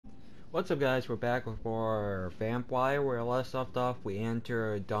What's up, guys? We're back with more Vampyr. Where last left off, we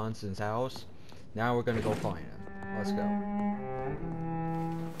entered Donson's house. Now we're gonna go find him. Let's go.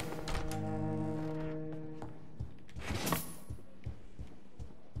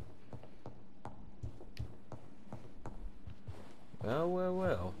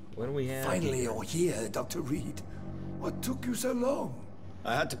 Well. What do we have? Finally, you're here, Dr. Reed. What took you so long?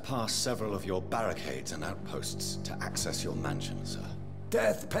 I had to pass several of your barricades and outposts to access your mansion, sir.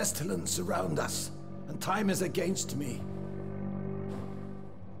 Death, pestilence surround us, and time is against me.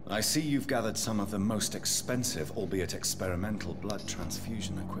 I see you've gathered some of the most expensive, albeit experimental, blood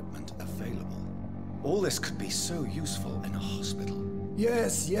transfusion equipment available. All this could be so useful in a hospital.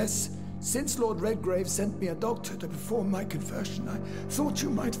 Yes. Since Lord Redgrave sent me a doctor to perform my conversion, I thought you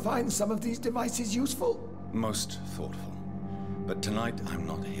might find some of these devices useful. Most thoughtful. But tonight I'm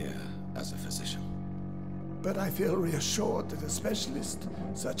not here as a physician. But I feel reassured that a specialist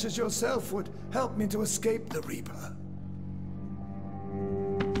such as yourself would help me to escape the Reaper.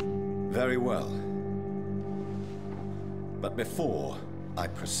 Very well. But before I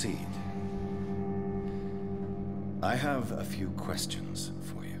proceed, I have a few questions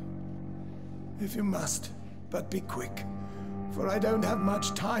for you. If you must, but be quick, for I don't have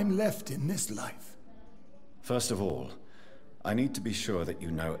much time left in this life. First of all, I need to be sure that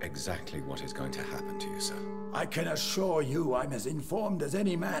you know exactly what is going to happen to you, sir. I can assure you I'm as informed as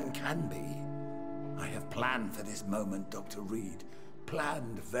any man can be. I have planned for this moment, Dr. Reed.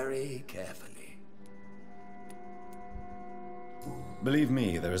 Planned very carefully. Believe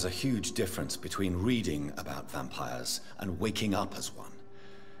me, there is a huge difference between reading about vampires and waking up as one.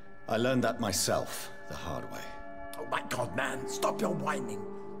 I learned that myself the hard way. Oh my God, man, stop your whining.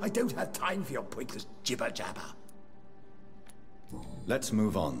 I don't have time for your pointless jibber-jabber. Let's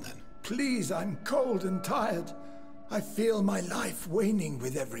move on, then. Please, I'm cold and tired. I feel my life waning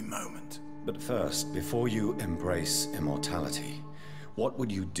with every moment. But first, before you embrace immortality, what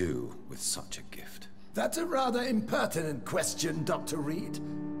would you do with such a gift? That's a rather impertinent question, Dr. Reed.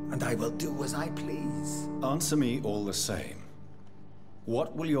 And I will do as I please. Answer me all the same.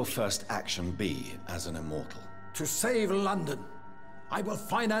 What will your first action be as an immortal? To save London, I will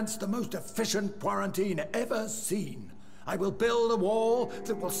finance the most efficient quarantine ever seen. I will build a wall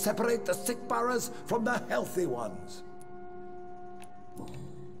that will separate the sick boroughs from the healthy ones.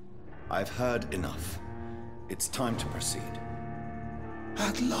 I've heard enough. It's time to proceed.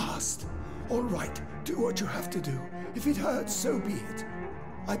 At last. All right, do what you have to do. If it hurts, so be it.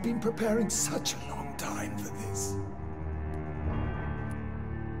 I've been preparing such a long time for this.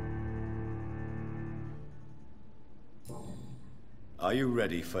 Are you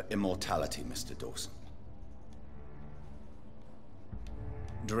ready for immortality, Mr. Dawson?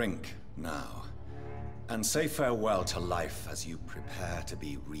 Drink now, and say farewell to life as you prepare to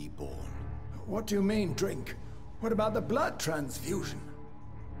be reborn. What do you mean, drink? What about the blood transfusion?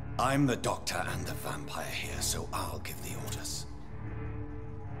 I'm the doctor and the vampire here, so I'll give the orders.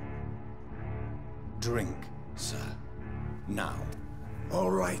 Drink, sir. Now.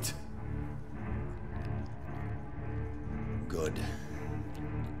 All right. Good.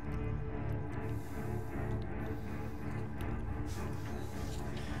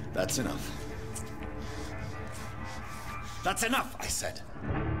 That's enough. That's enough, I said.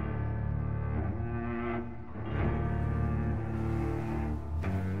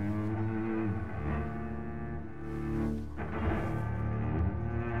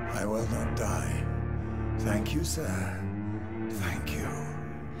 I will not die. Thank you, sir. Thank you.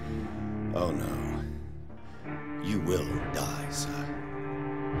 Oh no. You will die, sir.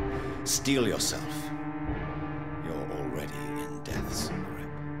 Steel yourself. You're already in death's grip.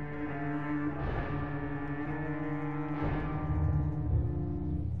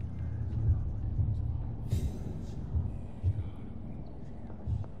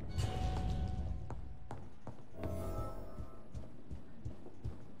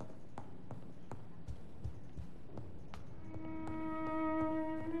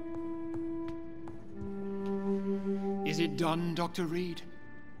 Is it done, Dr. Reed?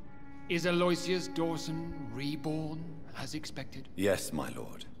 Is Aloysius Dawson reborn, as expected? Yes, my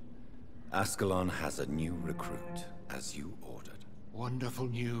lord. Ascalon has a new recruit, as you ordered. Wonderful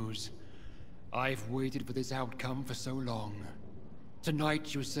news. I've waited for this outcome for so long.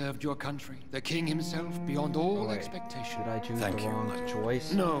 Tonight you served your country, the king himself, beyond all expectation. Did I choose Thank the you, wrong my lord.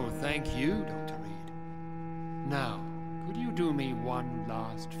 choice? No, thank you, Dr. Reed. Now, could you do me one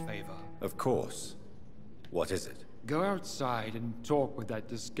last favor? Of course. What is it? Go outside and talk with that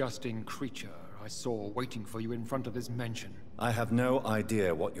disgusting creature I saw waiting for you in front of this mansion. I have no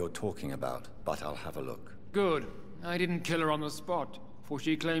idea what you're talking about, but I'll have a look. Good. I didn't kill her on the spot. for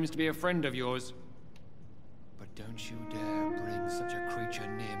she claims to be a friend of yours. But don't you dare bring such a creature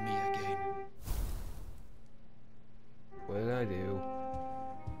near me again. What did I do?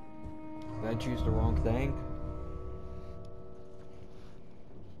 Did I choose the wrong thing?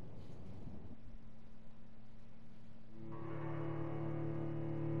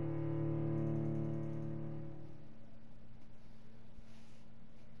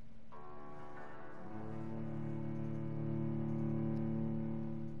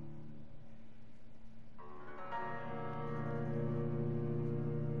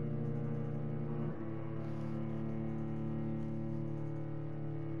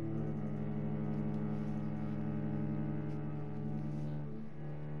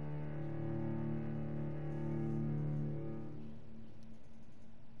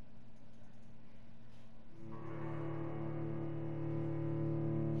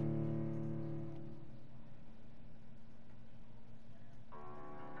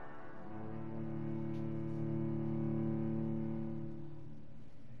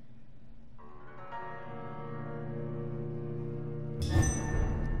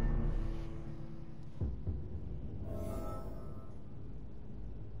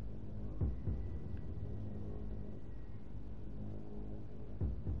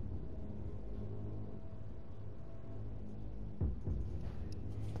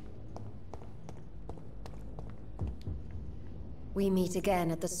 We meet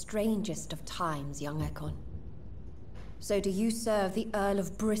again at the strangest of times, young Ekon. So do you serve the Earl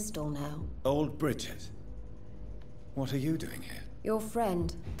of Bristol now? Old Bridget. What are you doing here? Your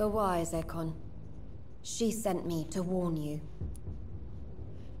friend, the wise Ekon. She sent me to warn you.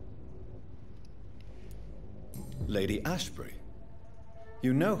 Lady Ashbury?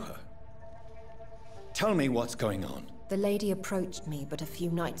 You know her? Tell me what's going on. The lady approached me but a few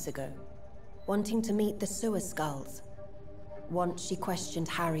nights ago, wanting to meet the sewer skulls. Once she questioned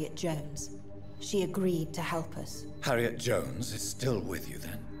Harriet Jones. She agreed to help us. Harriet Jones is still with you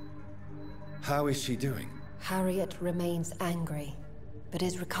then? How is she doing? Harriet remains angry, but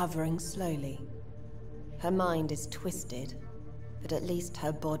is recovering slowly. Her mind is twisted, but at least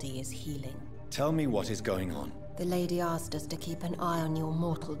her body is healing. Tell me what is going on. The lady asked us to keep an eye on your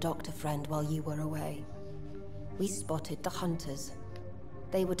mortal doctor friend while you were away. We spotted the hunters.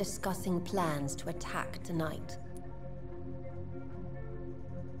 They were discussing plans to attack tonight.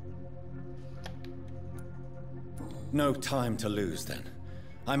 No time to lose then.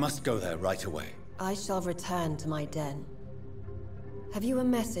 I must go there right away. I shall return to my den. Have you a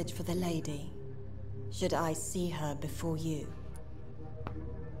message for the lady? Should I see her before you?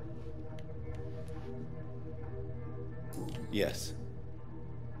 Yes.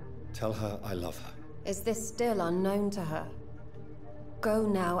 Tell her I love her. Is this still unknown to her? Go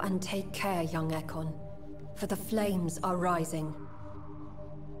now and take care, young Ekon, for the flames are rising.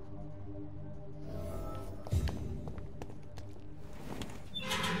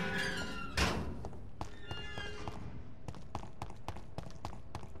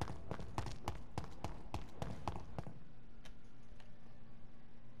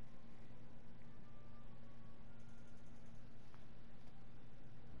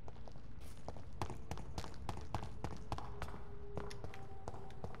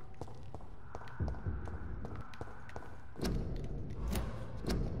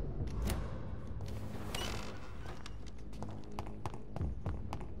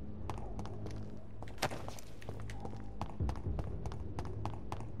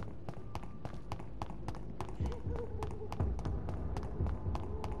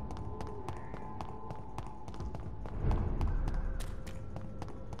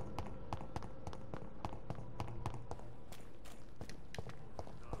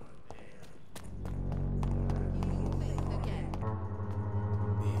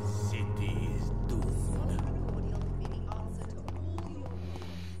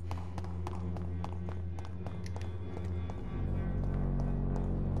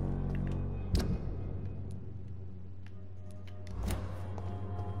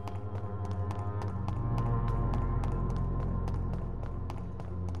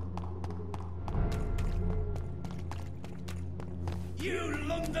 You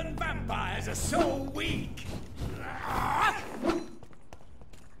London vampires are so weak!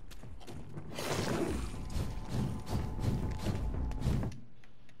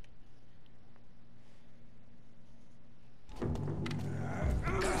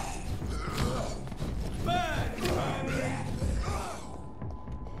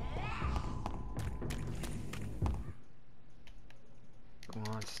 Come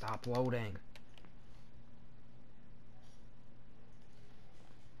on, stop loading.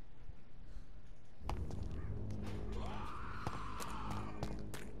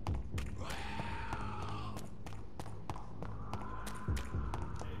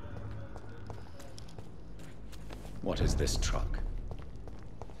 What is this truck?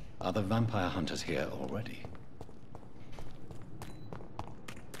 Are the vampire hunters here already?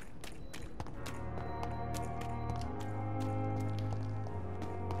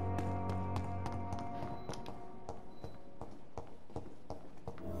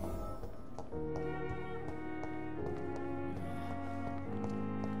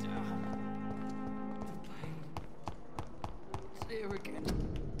 Here again.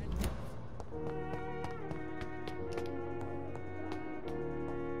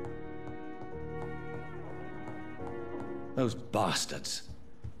 Those bastards!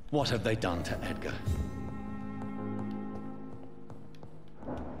 What have they done to Edgar?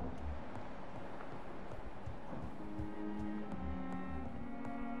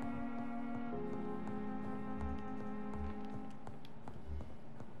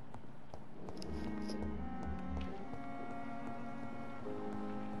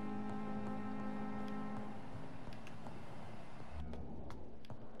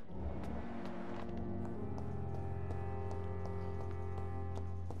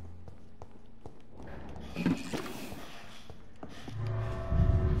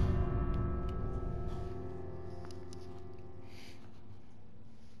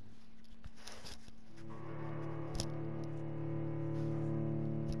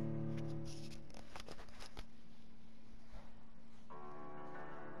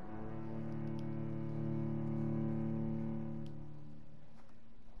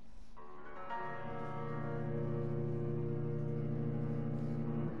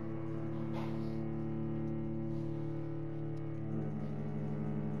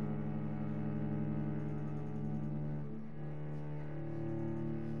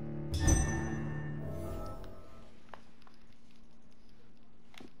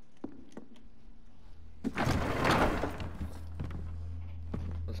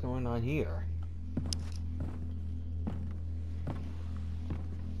 What's going on here?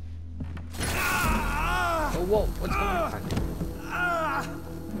 Oh, whoa, what's going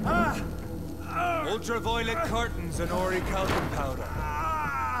on? Ultraviolet curtains and orichalcum powder.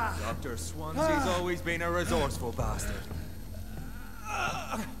 Dr. Swansea's always been a resourceful bastard.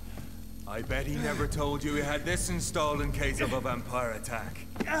 I bet he never told you he had this installed in case of a vampire attack.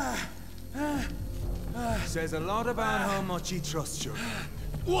 Says a lot about how much he trusts you.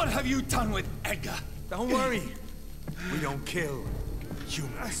 What have you done with Edgar? Don't worry. We don't kill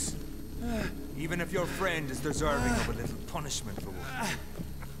humans. Even if your friend is deserving of a little punishment for one.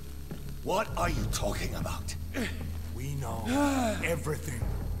 What are you talking about? We know everything.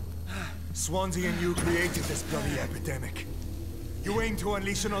 Swansea and you created this bloody epidemic. You aim to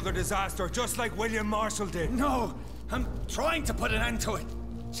unleash another disaster, just like William Marshall did. No, I'm trying to put an end to it,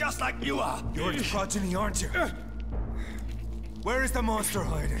 just like you are. You're its progeny, aren't you? Where is the monster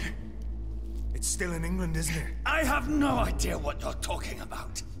hiding? It's still in England, isn't it? I have no idea what you're talking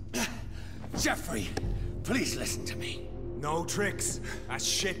about. Jeffrey, please listen to me. No tricks. That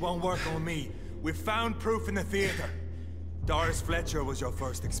shit won't work on me. We've found proof in the theater. Doris Fletcher was your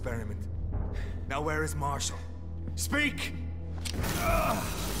first experiment. Now where is Marshall? Speak!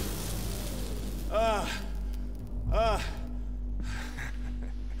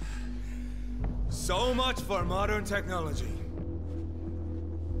 So much for modern technology.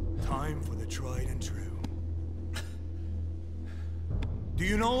 Time for the tried and true. Do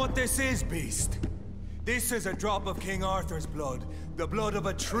you know what this is, Beast? This is a drop of King Arthur's blood. The blood of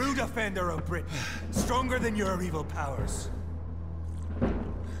a true defender of Britain. Stronger than your evil powers.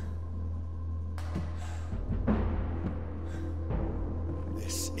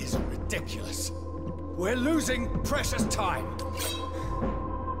 This is ridiculous. We're losing precious time.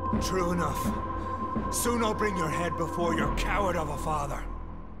 True enough. Soon I'll bring your head before your coward of a father.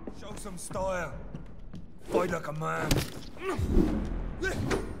 Show some style. Fight like a man.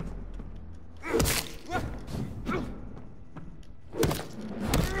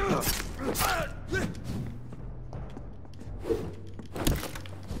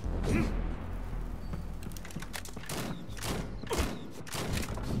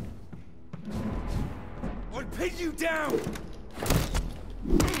 I'll pin you down!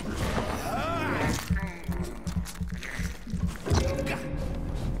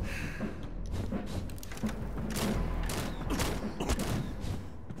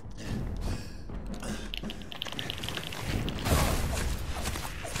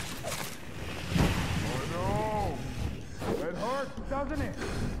 Doesn't it?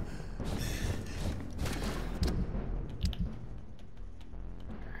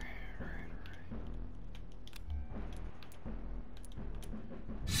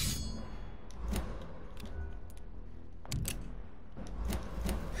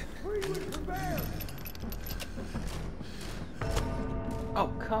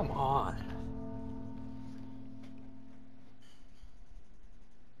 come on.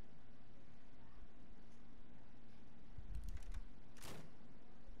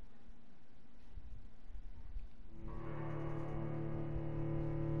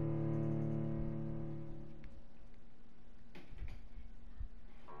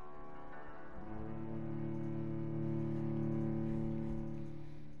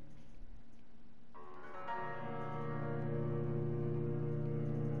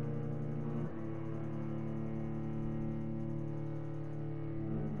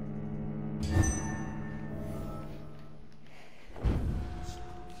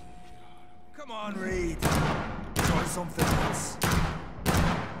 Come on, Reed. Try something else.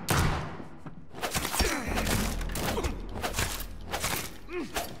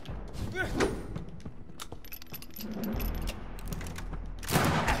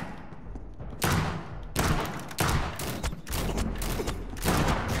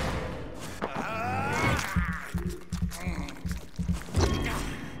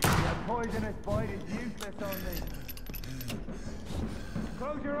 That poisonous bite is useless on me.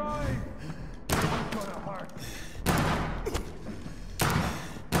 Close your eyes. It's gonna hurt.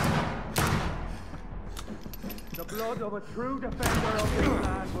 The blood of a true defender of this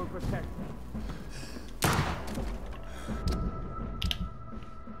land will protect me.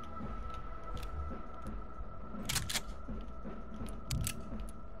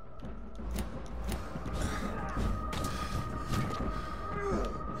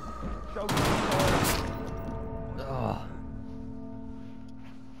 Show me the sword. Ugh.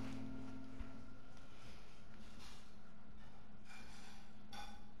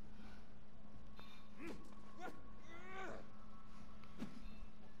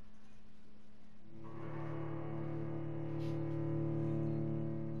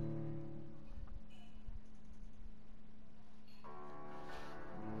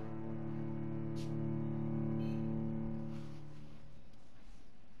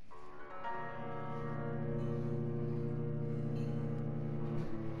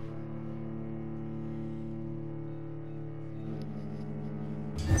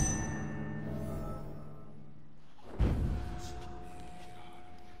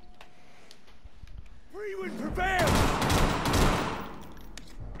 Freeman prevail!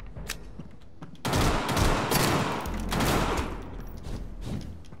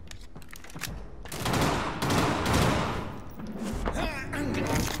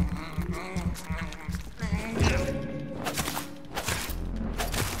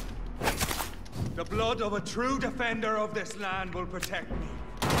 The blood of a true defender of this land will protect me.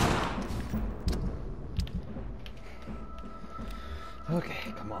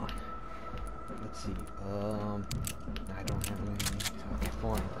 Okay, come on. Let's see. I don't have any. Okay,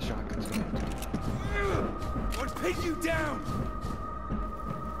 fine. The shotgun's gonna have to What pin you down?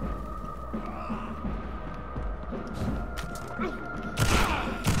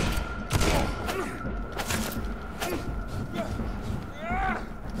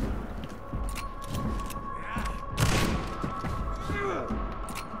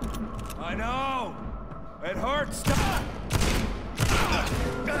 I know. It hurts.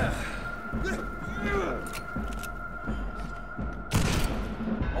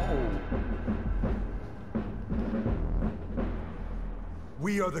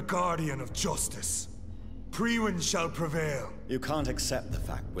 We are the guardian of justice. Priwen shall prevail. You can't accept the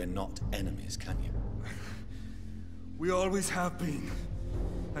fact we're not enemies, can you? We always have been,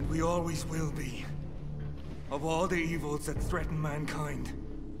 and we always will be. Of all the evils that threaten mankind,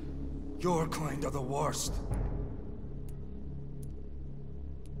 your kind are the worst.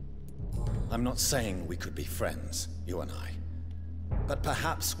 I'm not saying we could be friends, you and I. But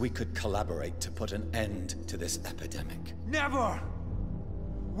perhaps we could collaborate to put an end to this epidemic. Never!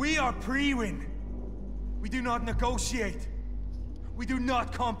 We are Priwen. We do not negotiate. We do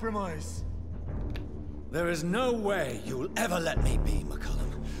not compromise. There is no way you'll ever let me be,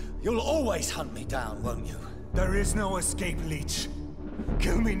 McCullum. You'll always hunt me down, won't you? There is no escape, Leech.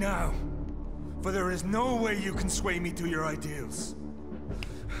 Kill me now. For there is no way you can sway me to your ideals.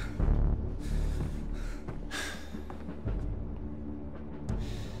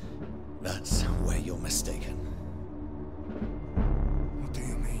 That's where you're mistaken. What do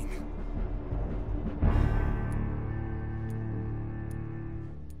you mean?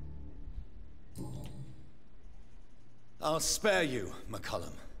 I'll spare you,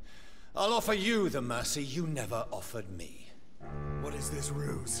 McCullum. I'll offer you the mercy you never offered me. What is this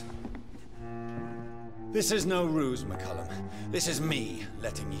ruse? This is no ruse, McCullum. This is me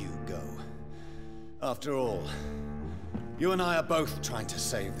letting you go. After all, you and I are both trying to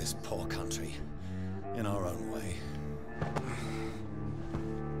save this poor country in our own way.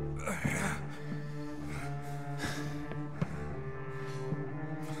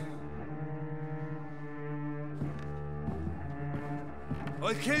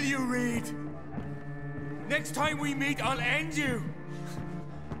 I'll kill you, Reed. Next time we meet, I'll end you.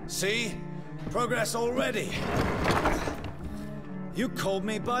 See? Progress already. You called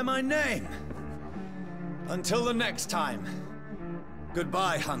me by my name. Until the next time.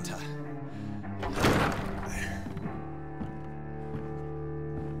 Goodbye, Hunter.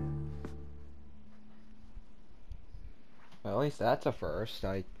 Well, at least that's a first.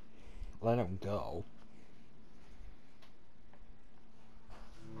 I let him go.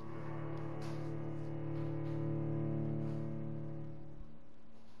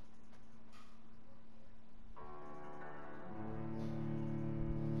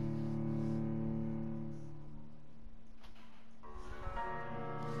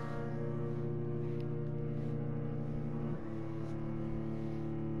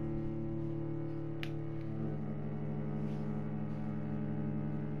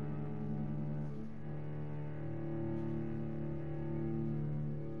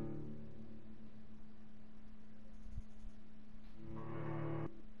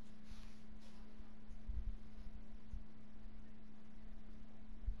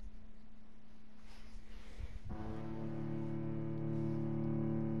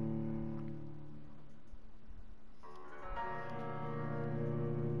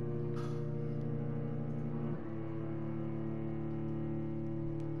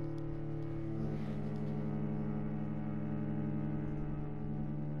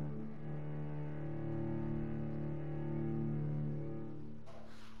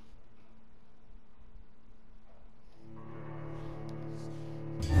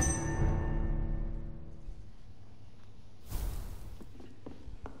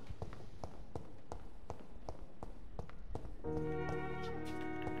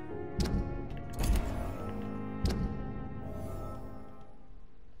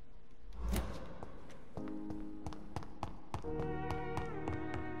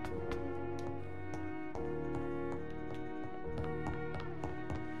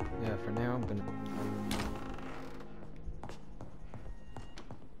 Yeah, for now I'm gonna...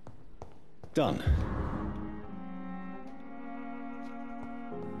 Done.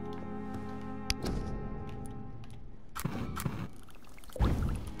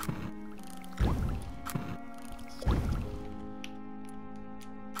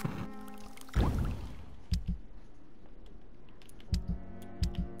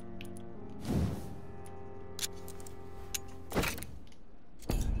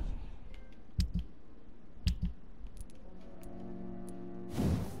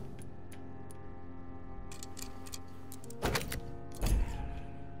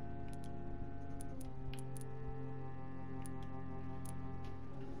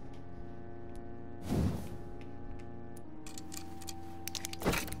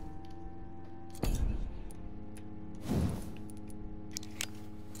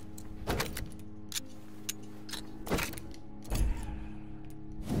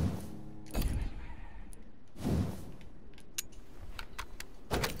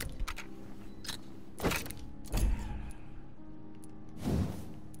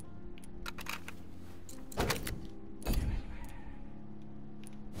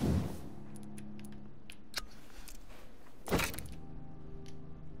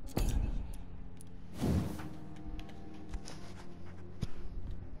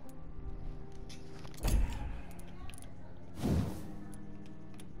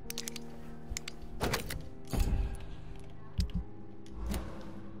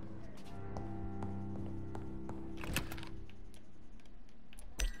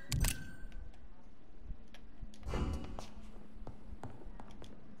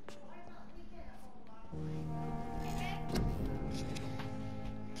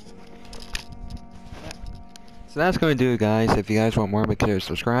 So that's going to do it, guys. If you guys want more, make sure to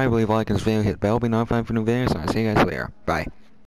subscribe, leave a like on this video, hit the bell, be notified for new videos, and I'll see you guys later. Bye.